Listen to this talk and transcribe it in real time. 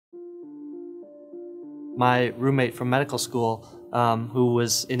My roommate from medical school, who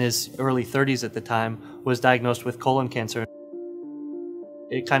was in his early 30s at the time, was diagnosed with colon cancer.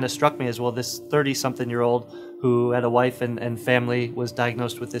 It kind of struck me as, well, this 30-something-year-old who had a wife and family was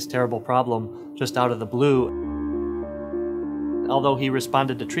diagnosed with this terrible problem just out of the blue. Although he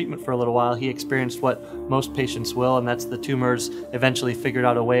responded to treatment for a little while, he experienced what most patients will, and that's the tumors eventually figured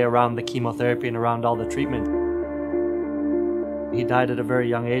out a way around the chemotherapy and around all the treatment. He died at a very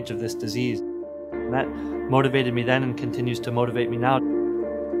young age of this disease. And that motivated me then and continues to motivate me now.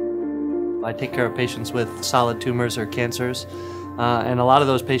 I take care of patients with solid tumors or cancers, and a lot of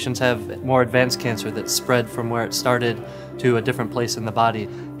those patients have more advanced cancer that's spread from where it started to a different place in the body.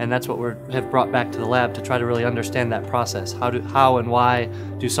 And that's what we have brought back to the lab to try to really understand that process. How and why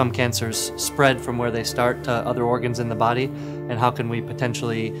do some cancers spread from where they start to other organs in the body, and how can we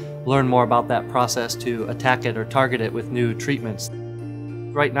potentially learn more about that process to attack it or target it with new treatments.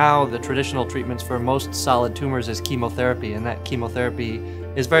 Right now, the traditional treatments for most solid tumors is chemotherapy, and that chemotherapy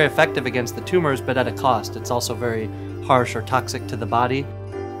is very effective against the tumors, but at a cost. It's also very harsh or toxic to the body.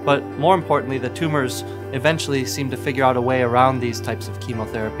 But more importantly, the tumors eventually seem to figure out a way around these types of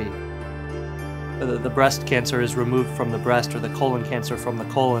chemotherapy. The breast cancer is removed from the breast, or the colon cancer from the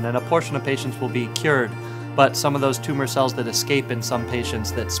colon, and a portion of patients will be cured. But some of those tumor cells that escape in some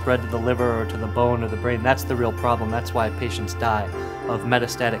patients that spread to the liver or to the bone or the brain, that's the real problem. That's why patients die of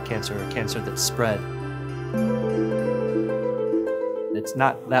metastatic cancer, or cancer that's spread. It's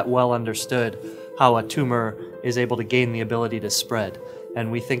not that well understood how a tumor is able to gain the ability to spread.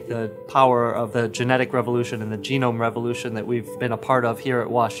 And we think the power of the genetic revolution and the genome revolution that we've been a part of here at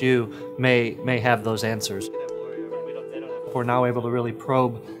WashU may have those answers. We're now able to really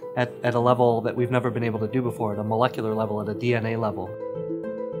probe at a level that we've never been able to do before, at a molecular level, at a DNA level.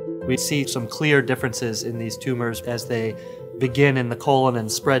 We see some clear differences in these tumors as they begin in the colon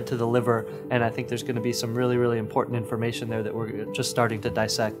and spread to the liver, and I think there's going to be some really, really important information there that we're just starting to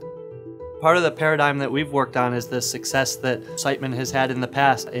dissect. Part of the paradigm that we've worked on is the success that Siteman has had in the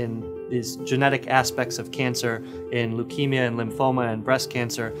past in these genetic aspects of cancer, in leukemia and lymphoma and breast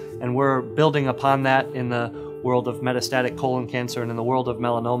cancer, and we're building upon that in the world of metastatic colon cancer and in the world of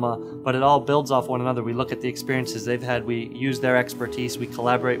melanoma, but it all builds off one another. We look at the experiences they've had, we use their expertise, we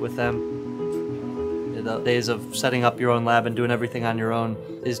collaborate with them. The days of setting up your own lab and doing everything on your own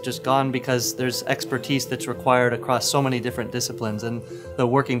is just gone, because there's expertise that's required across so many different disciplines, and the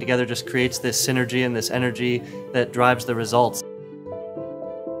working together just creates this synergy and this energy that drives the results.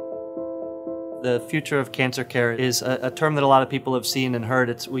 The future of cancer care is a term that a lot of people have seen and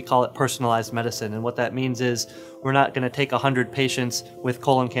heard. We call it personalized medicine, and what that means is we're not going to take 100 patients with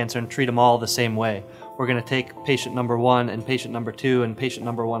colon cancer and treat them all the same way. We're going to take patient number 1 and patient number 2 and patient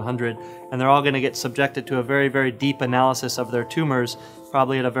number 100, and they're all going to get subjected to a very, very deep analysis of their tumors,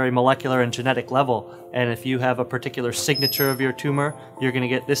 probably at a very molecular and genetic level. And if you have a particular signature of your tumor, you're going to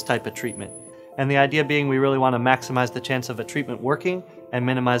get this type of treatment. And the idea being, we really want to maximize the chance of a treatment working and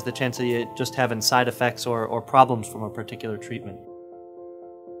minimize the chance of you just having side effects or problems from a particular treatment.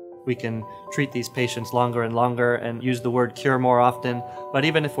 We can treat these patients longer and longer and use the word cure more often, but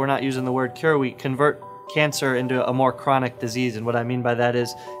even if we're not using the word cure, we convert cancer into a more chronic disease. And what I mean by that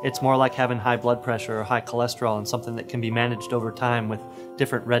is it's more like having high blood pressure or high cholesterol, and something that can be managed over time with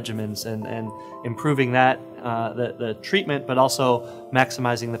different regimens and improving that, the treatment, but also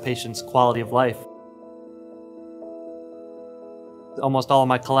maximizing the patient's quality of life. Almost all of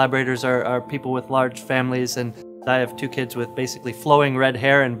my collaborators are people with large families, and I have 2 kids with basically flowing red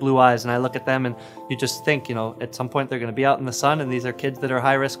hair and blue eyes, and I look at them and you just think, you know, at some point they're going to be out in the sun, and these are kids that are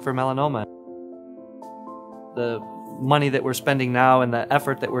high risk for melanoma. The money that we're spending now and the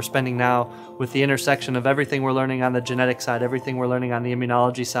effort that we're spending now, with the intersection of everything we're learning on the genetic side, everything we're learning on the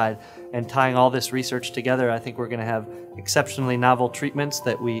immunology side, and tying all this research together, I think we're going to have exceptionally novel treatments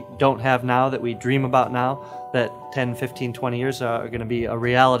that we don't have now, that we dream about now, that 10, 15, 20 years are going to be a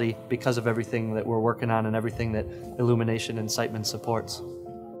reality because of everything that we're working on and everything that Illumination and Siteman supports.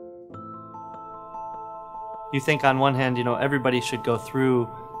 You think on one hand, you know, everybody should go through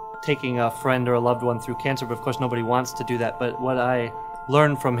taking a friend or a loved one through cancer, but of course nobody wants to do that. But what I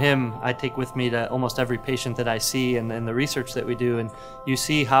learned from him, I take with me to almost every patient that I see, and the research that we do, and you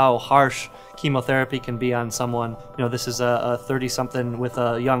see how harsh chemotherapy can be on someone. You know, this is a 30-something with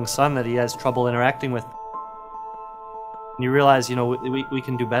a young son that he has trouble interacting with. And you realize, you know, we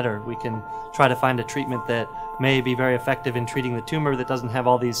can do better. We can try to find a treatment that may be very effective in treating the tumor, that doesn't have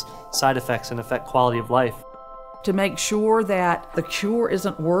all these side effects and affect quality of life. to make sure that the cure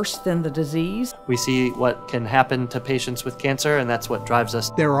isn't worse than the disease. We see what can happen to patients with cancer, and that's what drives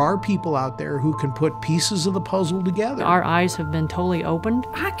us. There are people out there who can put pieces of the puzzle together. Our eyes have been totally opened.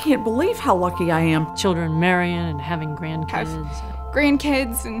 I can't believe how lucky I am. Children marrying and having grandkids.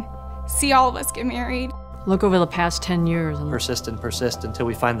 Grandkids and see all of us get married. Look over the past 10 years. And Persist and persist until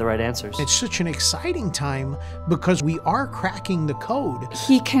we find the right answers. It's such an exciting time because we are cracking the code.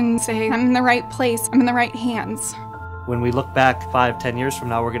 He can say, I'm in the right place, I'm in the right hands. When we look back 5-10 years from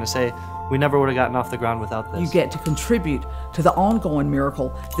now, we're going to say, we never would have gotten off the ground without this. You get to contribute to the ongoing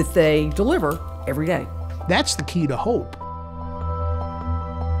miracle that they deliver every day. That's the key to hope.